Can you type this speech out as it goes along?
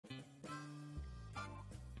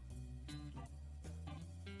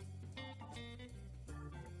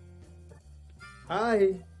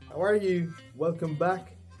Hi, how are you? Welcome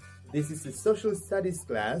back. This is the social studies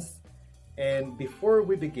class, and before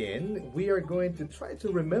we begin, we are going to try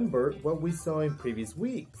to remember what we saw in previous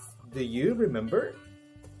weeks. Do you remember?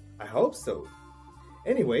 I hope so.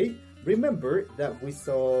 Anyway, remember that we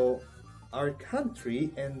saw our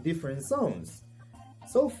country and different zones.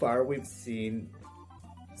 So far, we've seen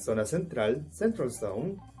Zona Central, Central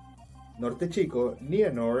Zone, Norte Chico,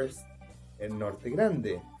 Near North, and Norte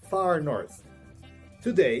Grande, far north.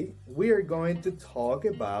 Today, we are going to talk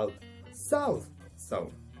about South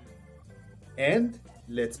Zone. And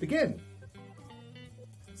let's begin.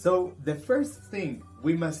 So, the first thing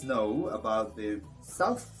we must know about the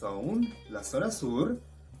South Zone, La Zona Sur,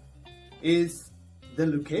 is the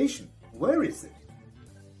location. Where is it?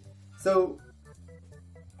 So,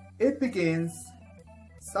 it begins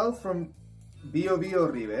south from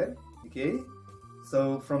Biobío River, okay?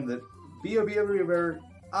 So, from the Biobío River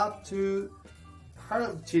up to part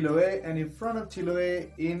of Chiloé, and in front of Chiloé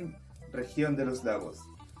in Región de los Lagos.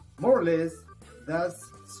 More or less, that's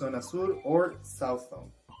Zona Sur or South Zone.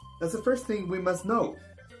 That's the first thing we must know.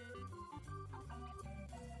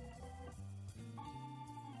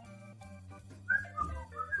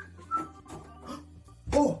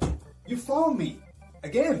 Oh, you found me!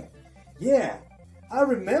 Again! Yeah, I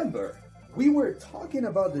remember. We were talking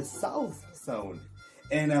about the South Zone,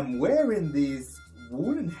 and I'm wearing this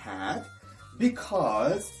woolen hat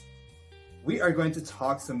because we are going to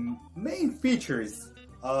talk some main features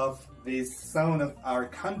of this zone of our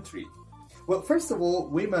country. Well, first of all,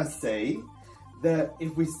 we must say that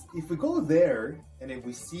if we go there and if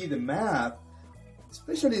we see the map,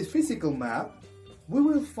 especially the physical map, we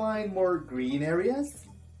will find more green areas.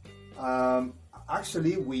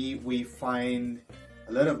 Actually, we find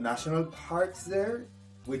a lot of national parks there,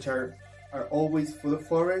 which are always full of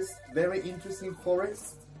forests, very interesting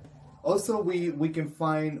forests. Also, we can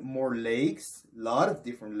find more lakes, a lot of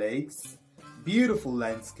different lakes, beautiful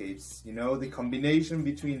landscapes, you know, the combination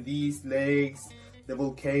between these lakes, the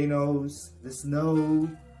volcanoes, the snow,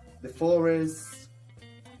 the forests,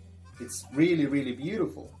 it's really, really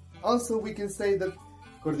beautiful. Also, we can say that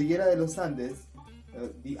Cordillera de los Andes,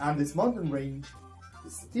 the Andes mountain range,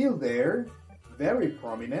 is still there, very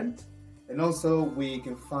prominent, and also we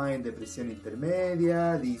can find Depresión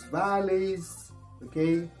Intermedia, these valleys,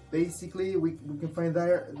 okay? Basically, we can find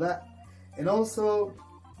that. And also,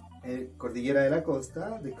 Cordillera de la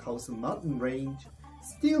Costa, the Coastal Mountain Range,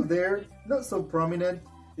 still there, not so prominent.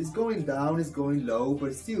 It's going down, it's going low,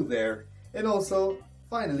 but still there. And also,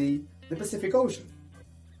 finally, the Pacific Ocean.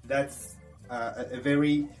 That's a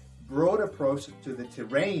very broad approach to the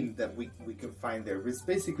terrain that we can find there. It's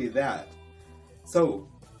basically that. So,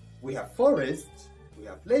 we have forests, we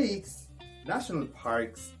have lakes, national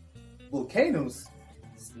parks, volcanoes,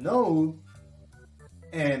 snow,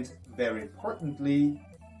 and very importantly,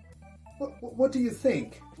 what do you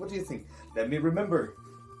think? What do you think? Let me remember.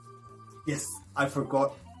 Yes, I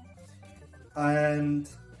forgot. And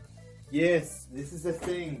yes, this is the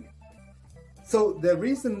thing. So the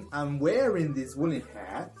reason I'm wearing this woolen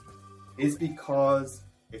hat is because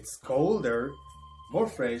it's colder, more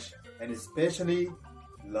fresh, and especially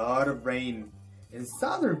a lot of rain. And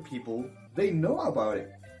southern people, they know about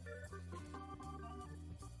it.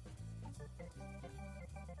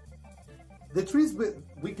 The trees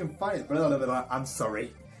we can find, I'm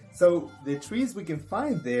sorry. So the trees we can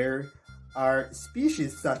find there are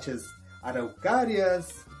species such as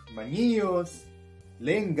araucarias, mañillos,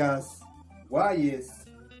 lengas, guayes,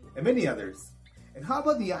 and many others. And how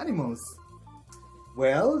about the animals?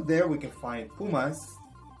 Well, there we can find pumas.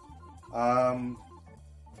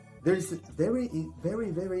 There's a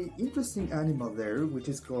very interesting animal there, which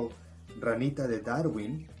is called Ranita de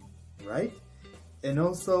Darwin, right? And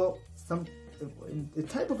also a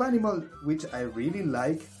type of animal which I really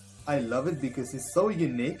like. I love it because it's so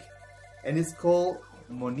unique, and it's called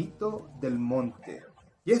Monito del Monte.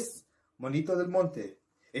 Yes, Monito del Monte.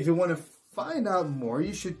 If you want to find out more,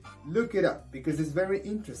 you should look it up because it's very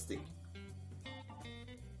interesting.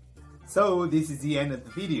 So this is the end of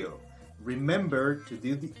the video. Remember to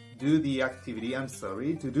do the activity.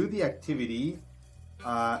 To do the activity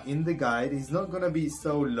in the guide. It's not gonna be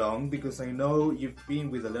so long because I know you've been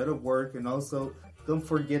with a lot of work, and also don't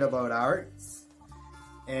forget about arts,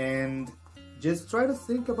 and just try to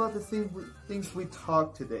think about the things we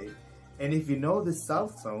talked today. And if you know the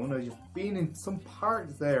South Zone or you've been in some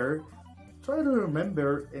parts there, try to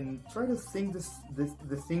remember and try to think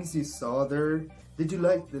the things you saw there. Did you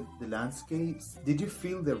like the landscapes? Did you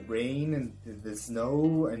feel the rain and the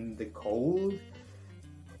snow and the cold?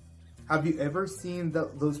 Have you ever seen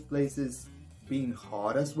those places being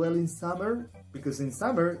hot as well in summer? because in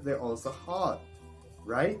summer they're also hot,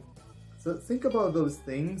 right? So think about those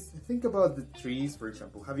things. Think about the trees, for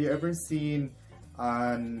example. Have you ever seen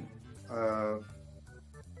an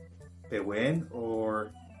pehuen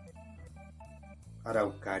or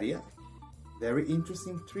araucaria? Very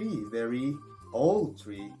interesting tree, very old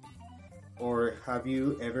tree. Or have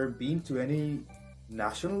you ever been to any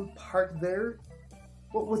national park there?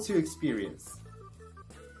 What's your experience?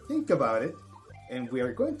 Think about it, and we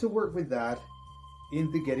are going to work with that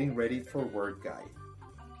in the Getting Ready for Work guide.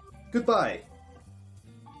 Goodbye.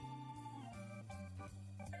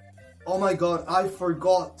 Oh my god, I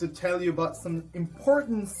forgot to tell you about some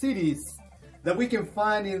important cities that we can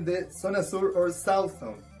find in the Zona Sur or South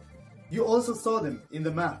Zone. You also saw them in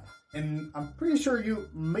the map, and I'm pretty sure you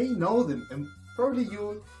may know them, and probably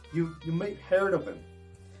you may have heard of them.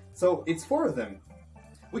 So it's 4 of them.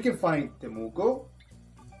 We can find Temuco.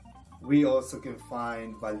 We also can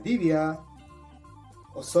find Valdivia,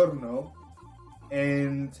 Osorno,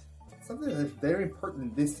 and something that's very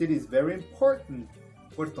important. This city is very important.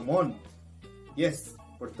 Puerto Montt. Yes,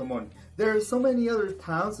 Puerto Montt. There are so many other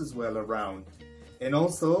towns as well around. And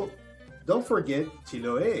also, don't forget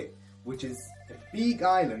Chiloé, which is a big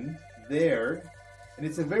island there. And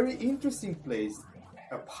it's a very interesting place.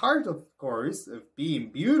 A part, of course, of being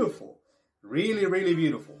beautiful. Really, really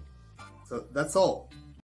beautiful. So that's all.